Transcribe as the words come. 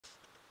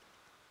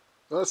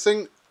I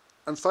think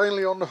I'm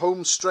finally on the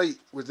home straight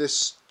with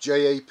this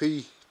JAP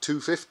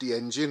 250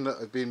 engine that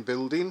I've been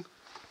building,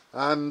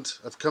 and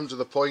I've come to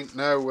the point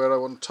now where I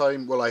want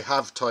time. Well, I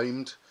have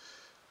timed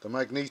the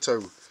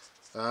magneto,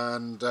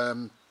 and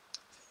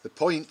the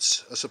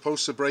points are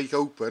supposed to break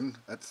open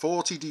at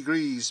 40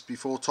 degrees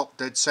before top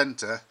dead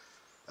center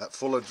at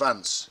full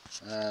advance,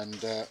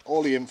 and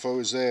all the info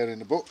is there in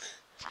the book.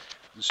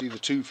 You see the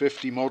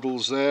 250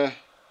 models there.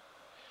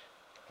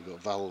 We've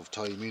got valve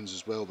timings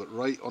as well, but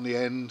right on the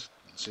end,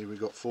 you can see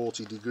we've got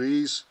 40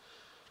 degrees,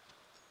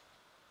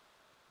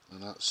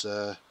 and that's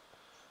the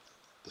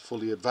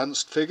fully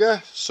advanced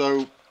figure.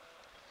 So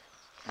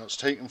that's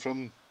taken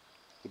from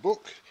the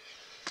book.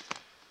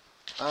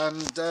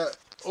 And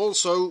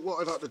also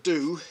what I've had to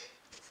do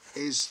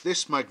is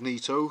this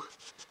magneto,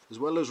 as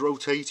well as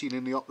rotating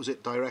in the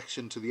opposite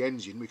direction to the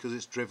engine because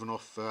it's driven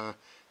off the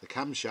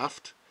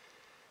camshaft,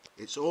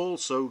 it's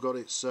also got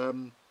its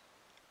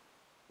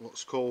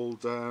what's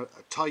called a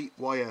tight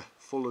wire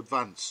full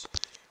advance,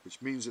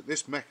 which means that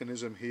this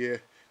mechanism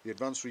here, the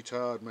advanced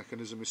retard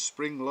mechanism, is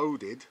spring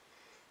loaded,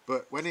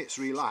 but when it's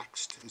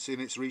relaxed it's in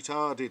its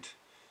retarded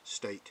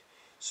state,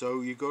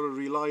 so you've got to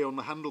rely on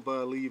the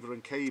handlebar lever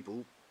and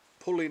cable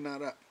pulling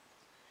that up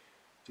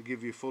to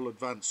give you full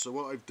advance. So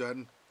what I've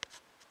done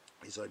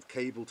is I've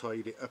cable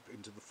tied it up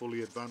into the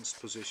fully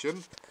advanced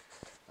position,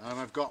 and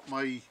I've got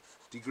my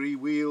degree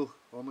wheel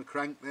on the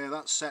crank there,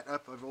 that's set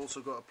up. I've also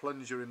got a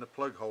plunger in the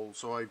plug hole,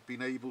 so I've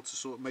been able to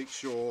sort of make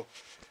sure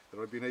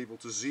that I've been able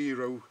to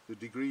zero the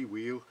degree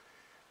wheel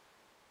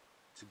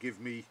to give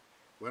me,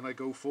 when I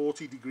go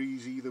 40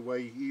 degrees either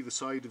way, either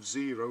side of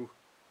zero,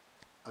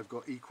 I've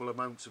got equal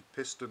amounts of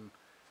piston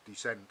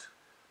descent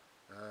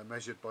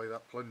measured by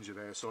that plunger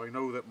there, so I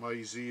know that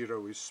my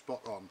zero is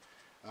spot on.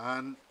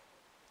 And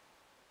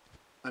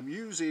I'm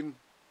using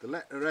the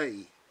letter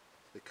A,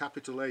 the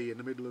capital A in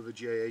the middle of the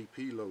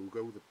JAP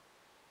logo, the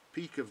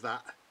peak of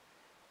that,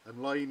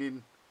 and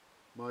lining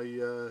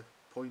my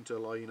pointer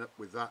line up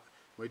with that,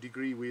 my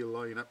degree wheel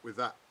line up with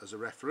that as a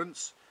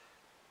reference.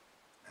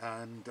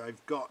 And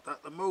I've got,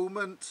 at the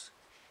moment,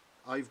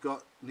 I've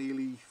got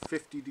nearly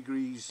 50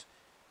 degrees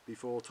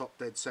before top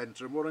dead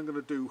center, and what I'm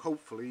going to do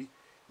hopefully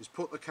is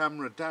put the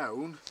camera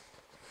down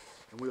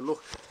and we'll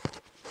look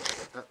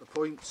at the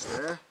points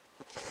there.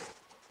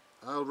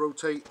 I'll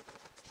rotate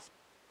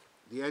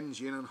the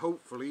engine and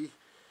hopefully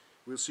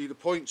we'll see the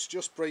points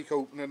just break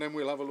open, and then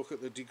we'll have a look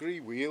at the degree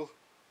wheel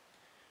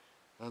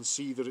and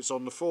see that it's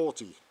on the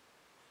 40.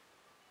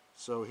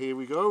 So here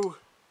we go.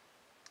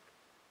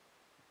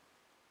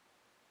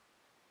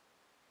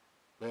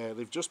 There,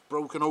 they've just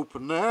broken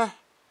open there,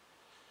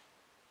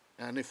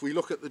 and if we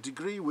look at the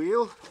degree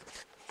wheel,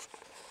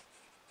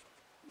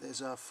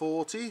 there's our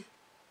 40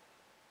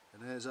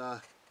 and there's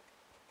our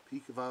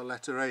peak of our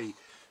letter A.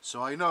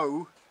 So I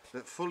know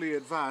that fully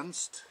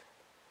advanced,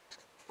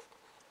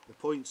 the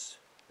points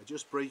are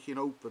just breaking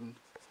open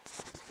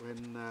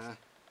when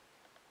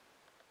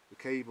the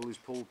cable is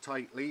pulled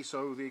tightly,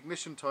 so the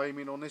ignition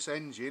timing on this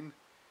engine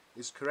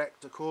is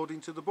correct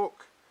according to the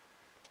book.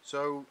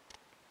 So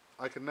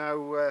I can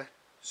now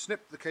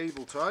snip the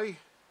cable tie,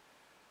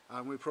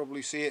 and we'll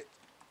probably see it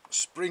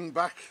spring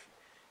back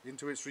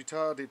into its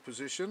retarded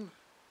position.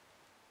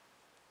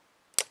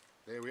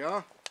 There we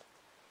are.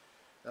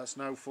 That's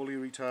now fully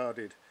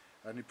retarded,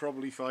 and you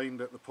probably find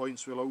that the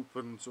points will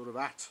open sort of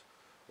at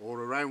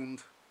or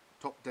around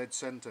top dead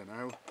center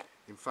now.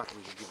 In fact,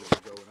 we can give it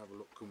a go and have a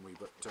look, can we?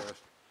 But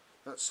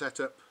that's set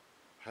up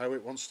how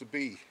it wants to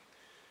be.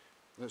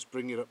 Let's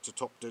bring it up to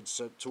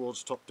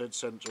towards top dead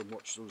center and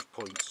watch those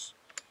points.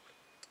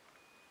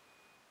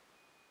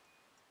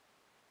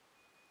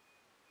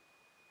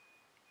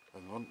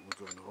 Hang on,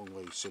 we're going the wrong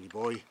way, silly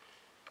boy.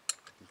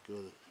 Let's go.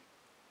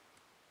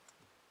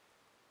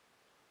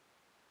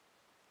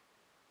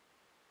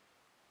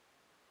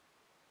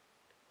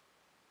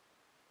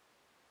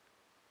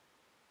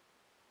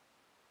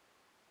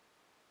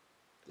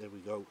 There we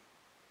go.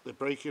 They're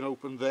breaking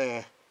open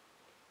there.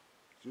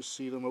 Just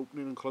see them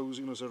opening and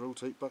closing as I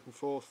rotate back and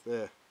forth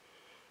there.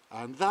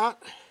 And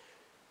that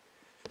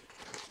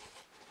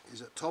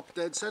is at top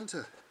dead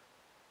center.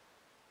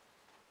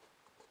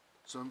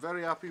 So I'm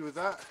very happy with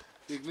that.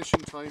 The ignition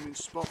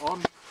timing's spot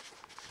on.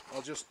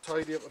 I'll just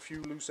tidy up a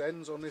few loose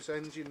ends on this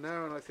engine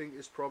now, and I think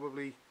it's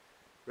probably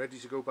ready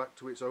to go back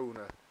to its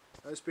owner.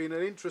 It's been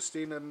an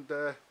interesting and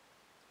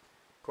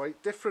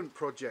quite different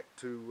project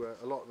to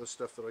a lot of the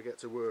stuff that I get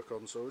to work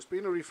on, so it's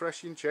been a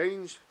refreshing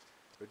change.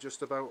 We're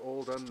just about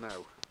all done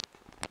now.